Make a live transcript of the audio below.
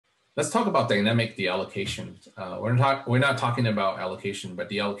Let's talk about dynamic deallocation. We're not talking about allocation, but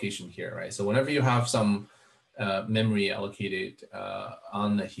deallocation here, right? So whenever you have some memory allocated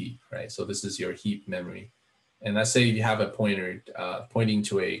on the heap, right? So this is your heap memory. And let's say you have a pointer pointing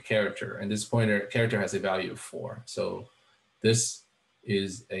to a character, and this character has a value of 4. So this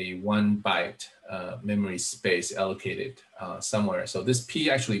is a 1 byte memory space allocated somewhere. So this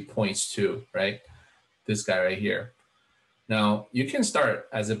P actually points to, right, this guy right here. Now you can start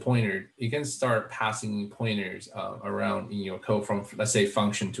as a pointer, you can start passing pointers around in your code from, let's say,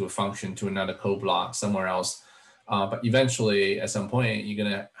 function to a function to another code block somewhere else. But eventually at some point, you're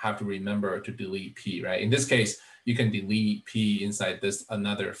gonna have to remember to delete P, right? In this case, you can delete P inside this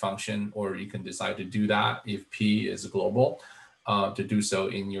another function, or you can decide to do that if P is global, to do so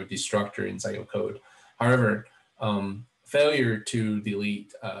in your destructor inside your code. However, failure to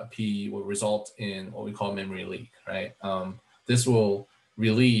delete P will result in what we call memory leak, right? This will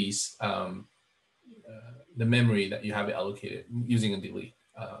release the memory that you have allocated using a delete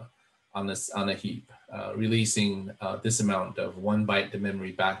on a heap, releasing this amount of 1 byte of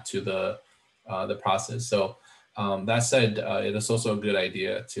memory back to the process. So that said, it is also a good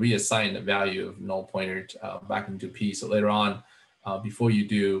idea to reassign the value of null pointer back into P. So later on, before you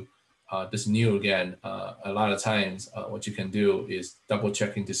do this new again, a lot of times what you can do is double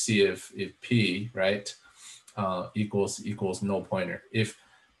checking to see if P, right, equals null pointer. If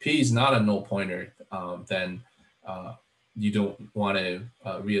P is not a null pointer, then you don't want to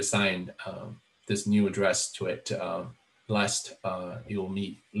reassign this new address to it, lest it will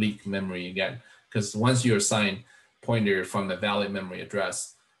leak memory again. Because once you assign pointer from a valid memory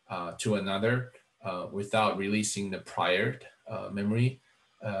address to another without releasing the prior memory,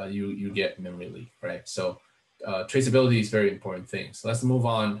 you get memory leak, right? So traceability is a very important thing. So let's move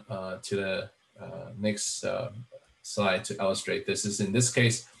on to the next slide to illustrate this. Is in this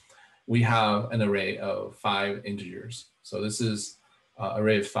case, we have an array of 5 integers. So this is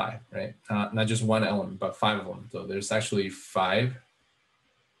array of 5, right? Not just one element, but 5 of them. So there's actually 5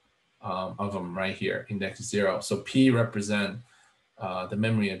 of them right here, index 0. So P represent the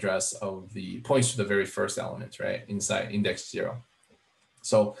memory address of the points to the very first element, right, inside index 0.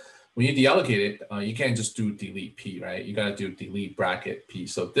 So when you deallocate it, you can't just do delete P, right? You got to do delete bracket P.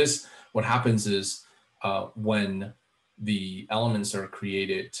 So this, what happens is when the elements are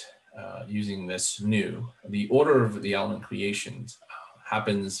created using this new, the order of the element creations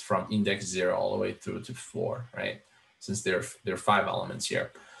happens from index 0 all the way through to 4, right? Since there are 5 elements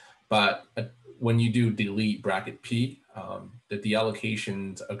here. But when you do delete bracket P, the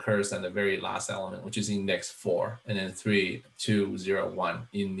deallocation occurs on the very last element, which is index 4, and then 3, 2, 0, 1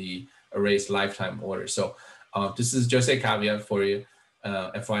 in the array's lifetime order. So this is just a caveat for you,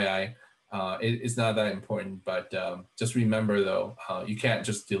 FYI. It's not that important, but just remember though, you can't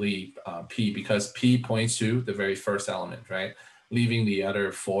just delete P, because P points to the very first element, right? Leaving the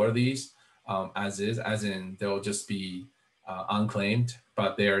other 4 of these as is, as in they'll just be unclaimed,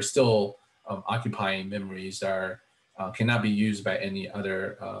 but they are still occupying memories that are, cannot be used by any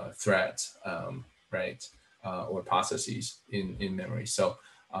other threads, right, or processes in memory. So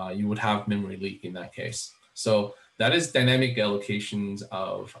you would have memory leak in that case. So that is dynamic allocations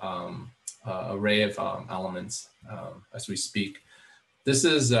of array of elements as we speak. This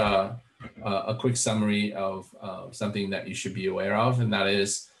is a quick summary of something that you should be aware of, and that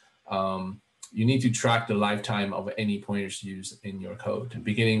is you need to track the lifetime of any pointers used in your code,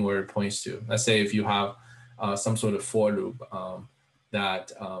 beginning where it points to. Let's say if you have some sort of for loop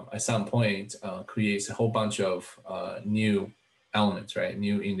that at some point creates a whole bunch of new elements, right?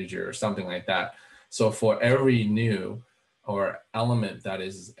 New integer or something like that. So for every new or element that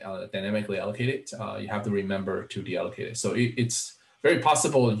is dynamically allocated, you have to remember to deallocate it. So it's very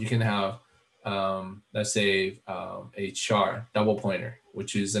possible you can have, let's say, a char double pointer,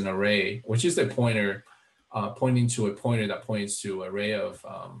 which is an array, which is a pointer pointing to a pointer that points to an array of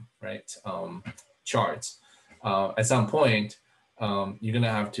charts. At some point, you're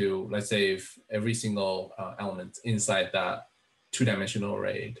gonna have to, let's say, if every single element inside that 2-dimensional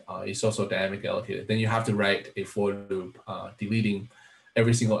array is also dynamically allocated, then you have to write a for loop deleting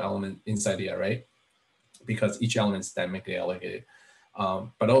every single element inside the array, because each element is dynamically allocated.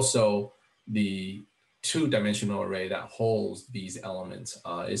 But also the 2-dimensional array that holds these elements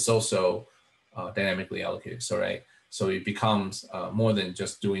is also dynamically allocated. So so it becomes more than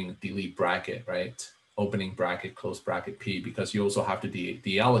just doing delete bracket, right? Opening bracket, close bracket P, because you also have to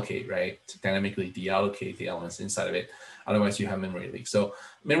deallocate, right? To dynamically deallocate the elements inside of it. Otherwise, you have memory leak. So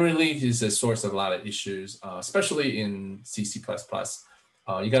memory leak is a source of a lot of issues, especially in C++.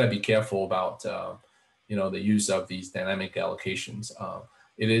 You got to be careful about the use of these dynamic allocations.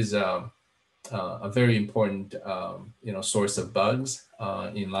 it is a very important source of bugs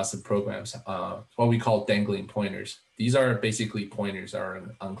in lots of programs. What we call dangling pointers. These are basically pointers that are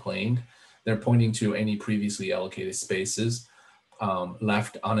unclaimed. They're pointing to any previously allocated spaces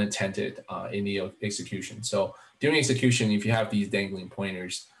left unattended in the execution. So during execution, if you have these dangling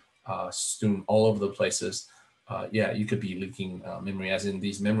pointers strewn all over the places, yeah, you could be leaking memory, as in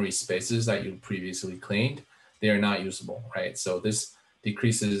these memory spaces that you previously claimed, they are not usable, right? So this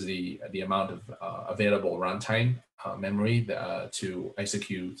decreases the amount of available runtime memory to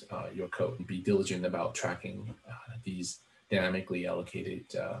execute your code, and be diligent about tracking these dynamically allocated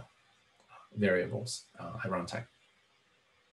variables at runtime.